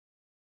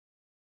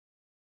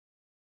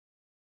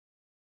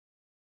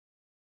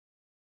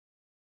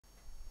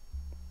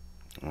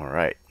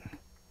Alright,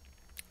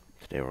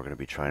 today we're going to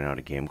be trying out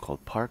a game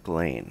called Park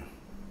Lane.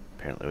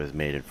 Apparently it was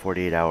made in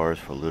 48 hours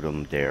for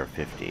Ludum Dare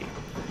 50.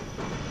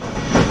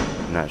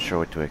 I'm not sure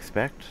what to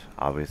expect.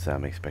 Obviously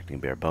I'm expecting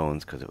bare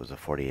bones because it was a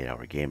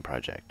 48-hour game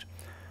project.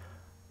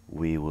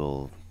 We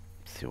will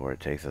see where it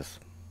takes us.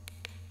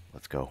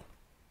 Let's go.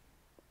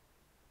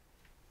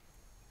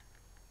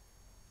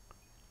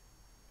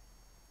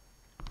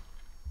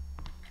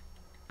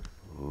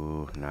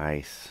 Ooh,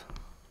 nice.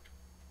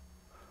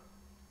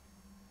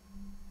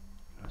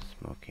 No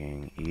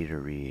smoking, eat or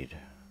read.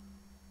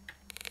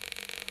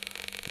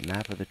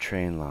 Map of the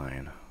train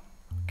line.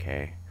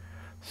 Okay.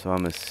 So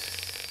I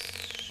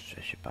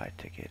should buy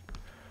a ticket.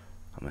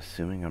 I'm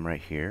assuming I'm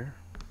right here.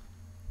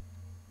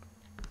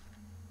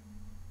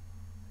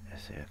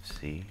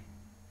 SAFC.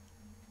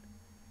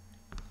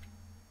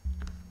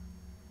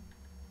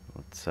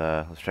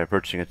 Let's try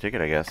purchasing a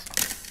ticket, I guess.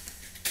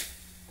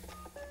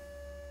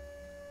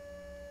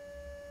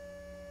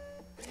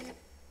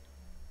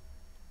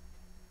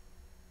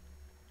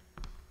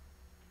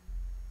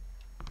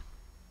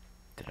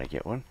 Did I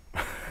get one?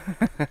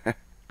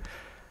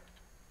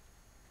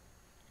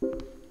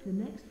 The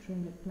next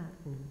train at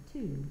platform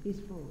 2 is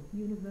for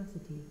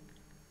University.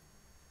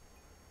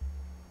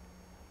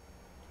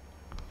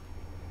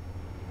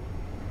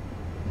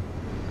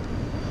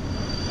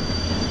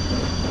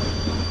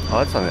 Oh,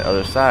 that's on the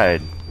other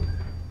side.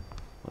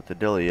 What the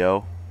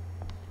dealio?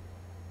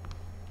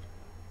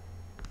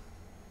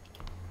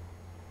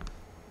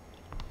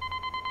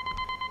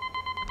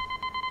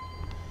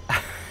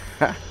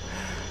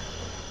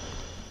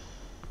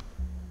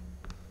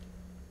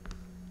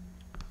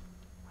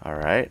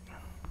 Alright.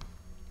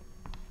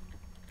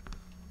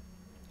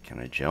 Can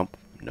I jump?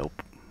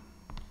 Nope.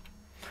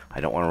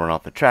 I don't want to run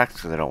off the tracks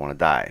because I don't want to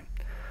die.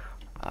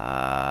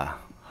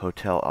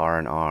 Hotel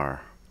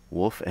R&R.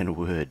 Wolf and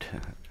Wood.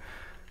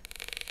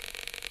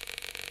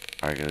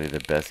 Arguably the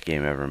best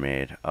game ever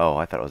made. Oh,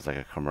 I thought it was like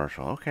a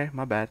commercial. Okay,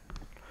 my bad.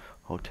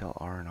 Hotel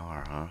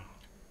R&R, huh?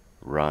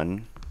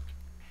 Run.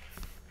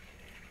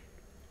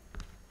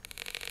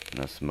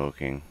 No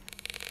smoking.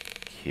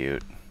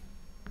 Cute.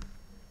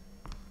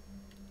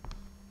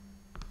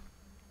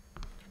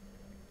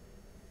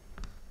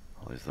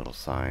 All these little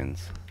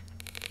signs.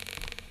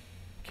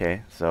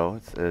 Okay, so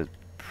it's a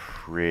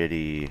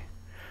pretty...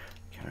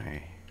 Can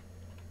I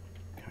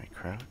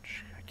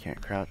crouch? I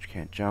can't crouch,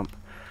 can't jump,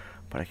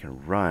 but I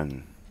can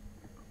run.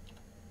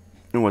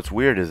 And what's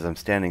weird is I'm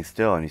standing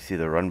still and you see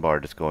the run bar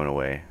just going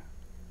away.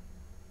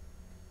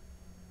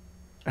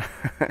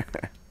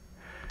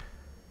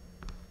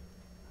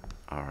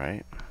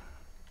 Alright.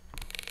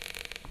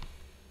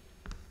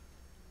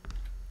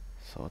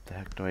 So what the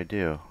heck do I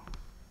do?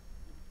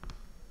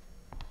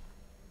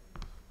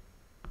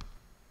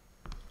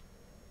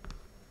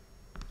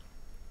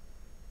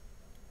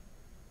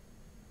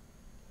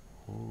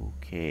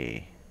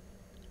 Okay.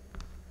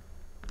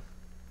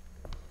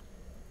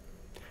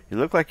 You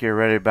look like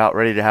you're about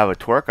ready to have a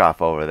twerk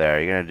off over there.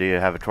 You gonna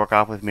have a twerk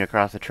off with me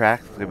across the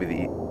tracks? It's gonna be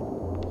the...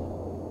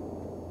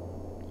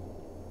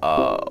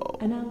 Oh.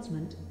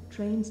 Announcement: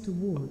 trains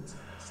towards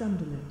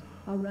Sunderland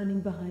are running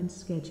behind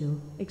schedule.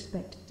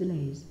 Expect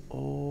delays.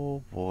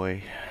 Oh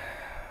boy.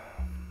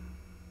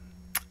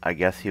 I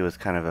guess he was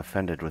kind of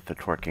offended with the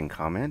twerking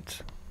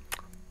comment.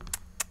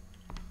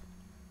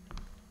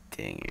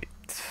 Dang it.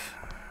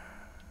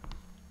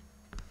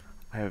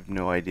 I have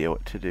no idea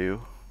what to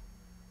do.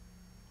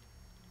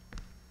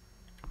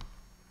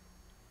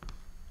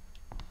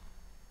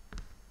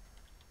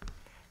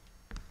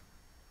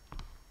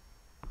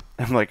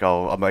 I'm like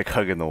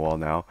hugging the wall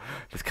now.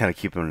 Just kind of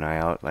keeping an eye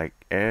out. Like,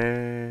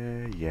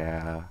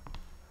 yeah.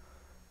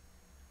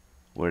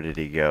 Where did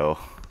he go?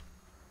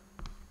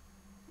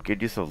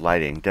 Good use of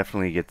lighting.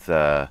 Definitely gets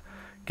the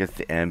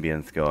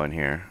ambience going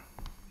here.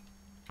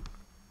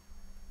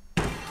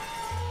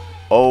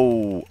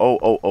 Oh, oh,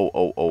 oh, oh,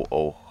 oh, oh,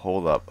 oh.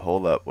 Hold up,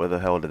 hold up. Where the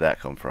hell did that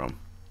come from?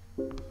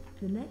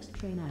 The next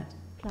train at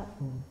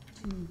platform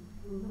 2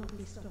 will not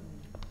be stopping.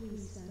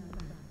 Please stand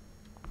back.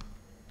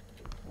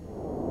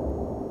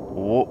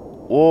 Whoa,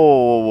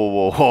 whoa,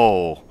 whoa, whoa,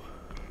 whoa.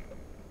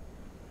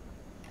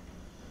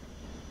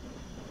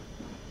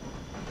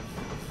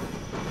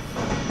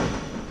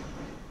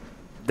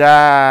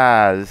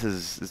 Ah, this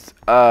is,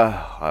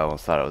 I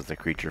almost thought it was the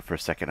creature for a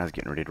second. I was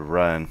getting ready to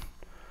run.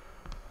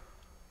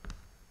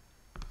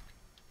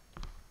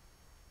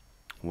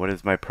 What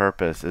is my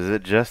purpose? Is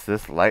it just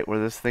this light where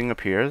this thing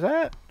appears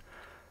at?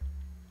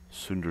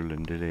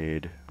 Sunderland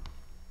delayed.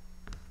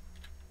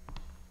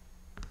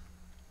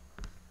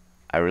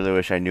 I really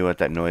wish I knew what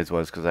that noise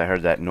was because I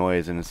heard that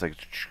noise and it's like,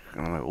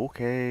 and I'm like,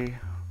 okay,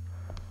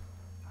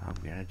 I'm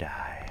gonna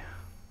die.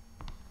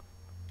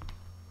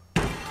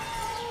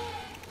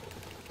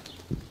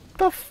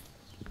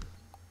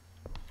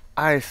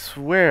 I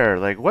swear,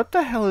 like, what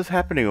the hell is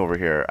happening over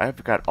here?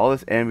 I've got all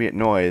this ambient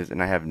noise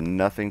and I have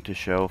nothing to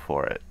show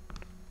for it.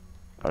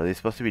 Are these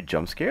supposed to be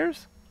jump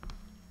scares?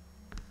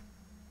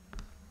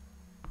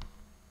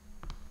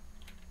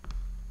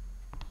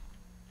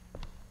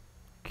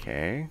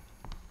 Okay.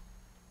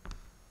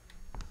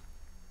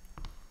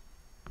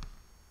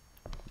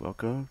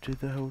 Welcome to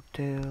the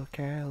Hotel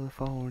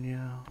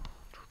California.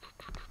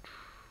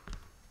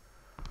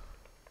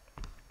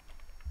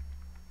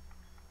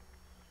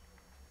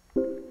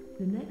 The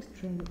next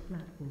train at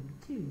platform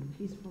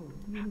 2 is for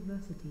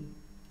University.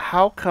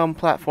 How come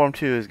platform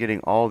 2 is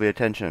getting all the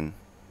attention?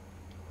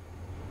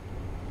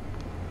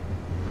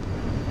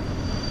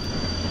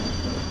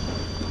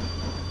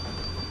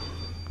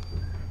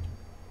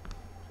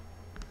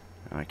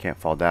 I can't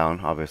fall down,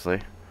 obviously.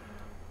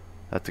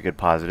 That's a good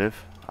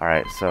positive.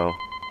 Alright, so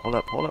hold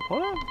up. No,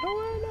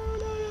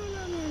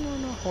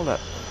 hold up.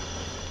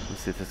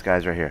 Let's see if this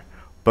guy's right here.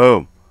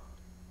 Boom.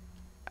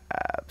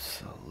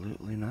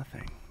 Absolutely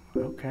nothing.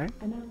 Okay.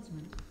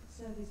 Announcement.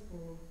 Service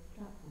for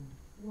platform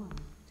 1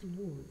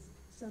 towards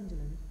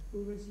Sunderland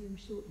will resume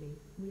shortly.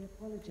 We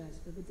apologize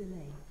for the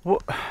delay.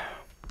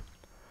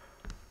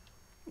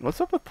 What's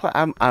up with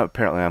I'm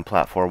apparently on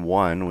platform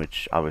 1,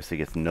 which obviously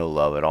gets no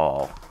love at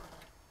all.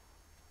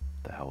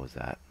 The hell was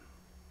that?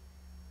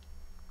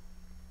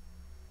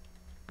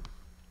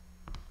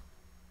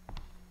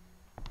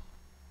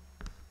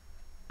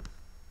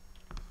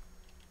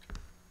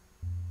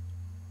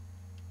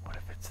 What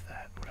if it's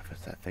that? What if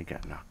it's that thing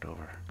got knocked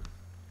over?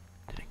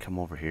 Did it come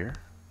over here?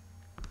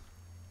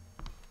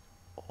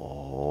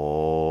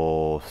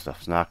 Oh,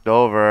 stuff's knocked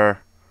over.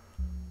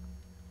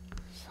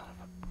 Son of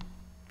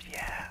a...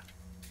 Yeah.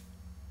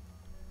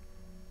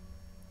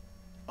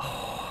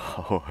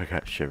 Oh, I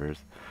got shivers.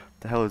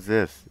 What the hell is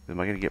this? Am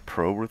I gonna get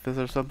probed with this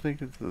or something?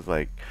 This is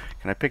like,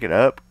 can I pick it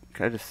up?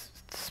 Can I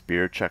just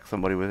spear check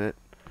somebody with it?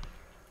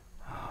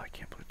 Oh, I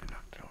can't believe they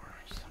knocked it over.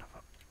 Son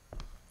of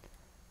a...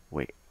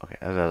 Wait, okay.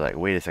 I was like,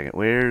 wait a second.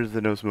 Where's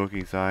the no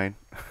smoking sign?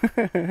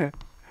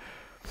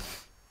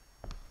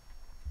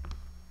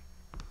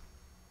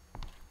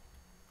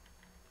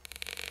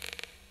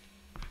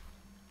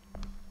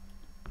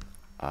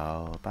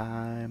 All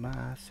by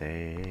myself,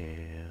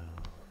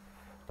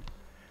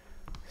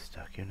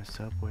 stuck in a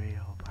subway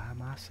all by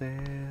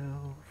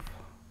myself,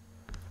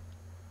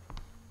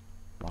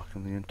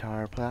 walking the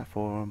entire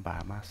platform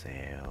by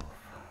myself.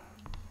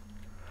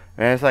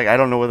 And it's like, I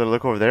don't know whether to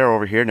look over there or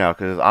over here now,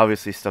 because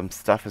obviously some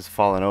stuff has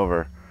fallen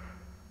over.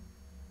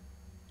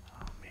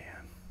 Oh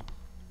man.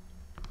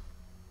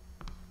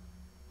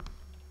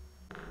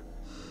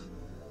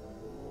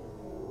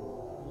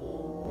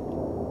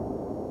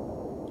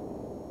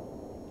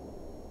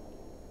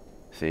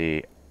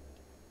 See,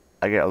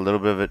 I get a little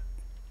bit of it.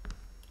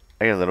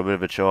 I get a little bit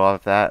of a chill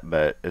off that,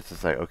 but it's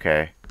just like,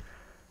 okay,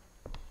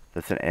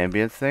 that's an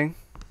ambience thing,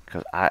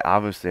 because I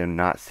obviously am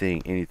not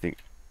seeing anything.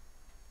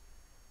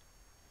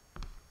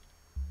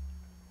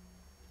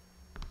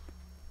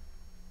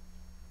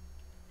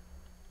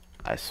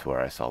 I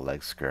swear I saw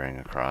legs scurrying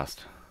across.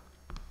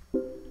 The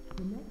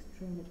next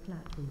train at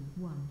platform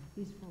 1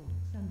 is for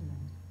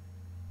Sunderland.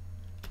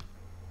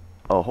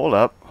 Oh, hold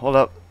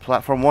up.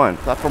 Platform 1.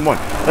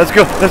 Let's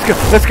go.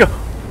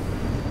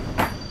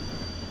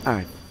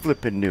 I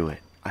flippin' knew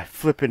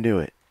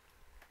it.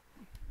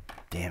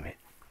 Damn it.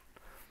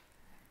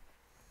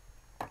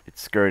 It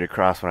scurried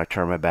across when I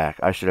turned my back.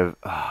 I should have...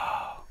 Oh.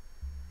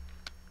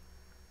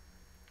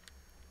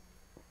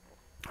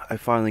 I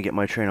finally get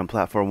my train on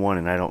platform 1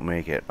 and I don't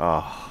make it.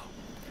 Oh.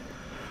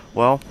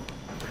 Well,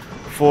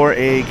 for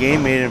a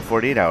game made in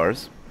 48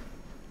 hours,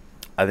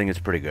 I think it's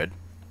pretty good.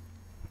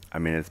 I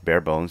mean, it's bare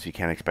bones. You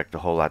can't expect a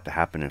whole lot to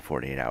happen in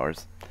 48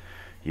 hours.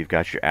 You've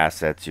got your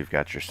assets, you've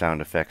got your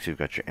sound effects, you've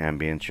got your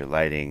ambience, your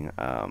lighting,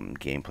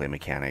 gameplay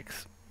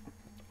mechanics.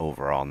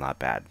 Overall, not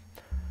bad.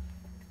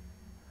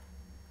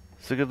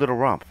 It's a good little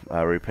romp.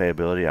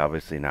 Replayability,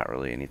 obviously not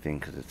really anything,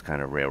 because it's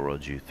kind of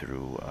railroads you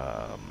through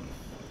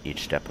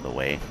each step of the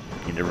way.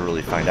 You never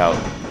really find out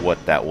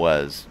what that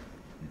was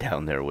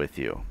down there with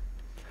you.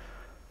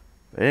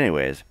 But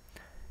anyways,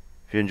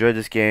 if you enjoyed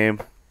this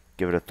game,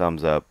 give it a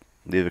thumbs up.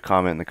 Leave a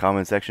comment in the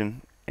comment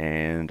section,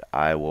 and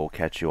I will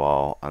catch you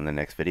all on the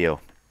next video.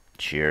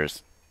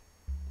 Cheers.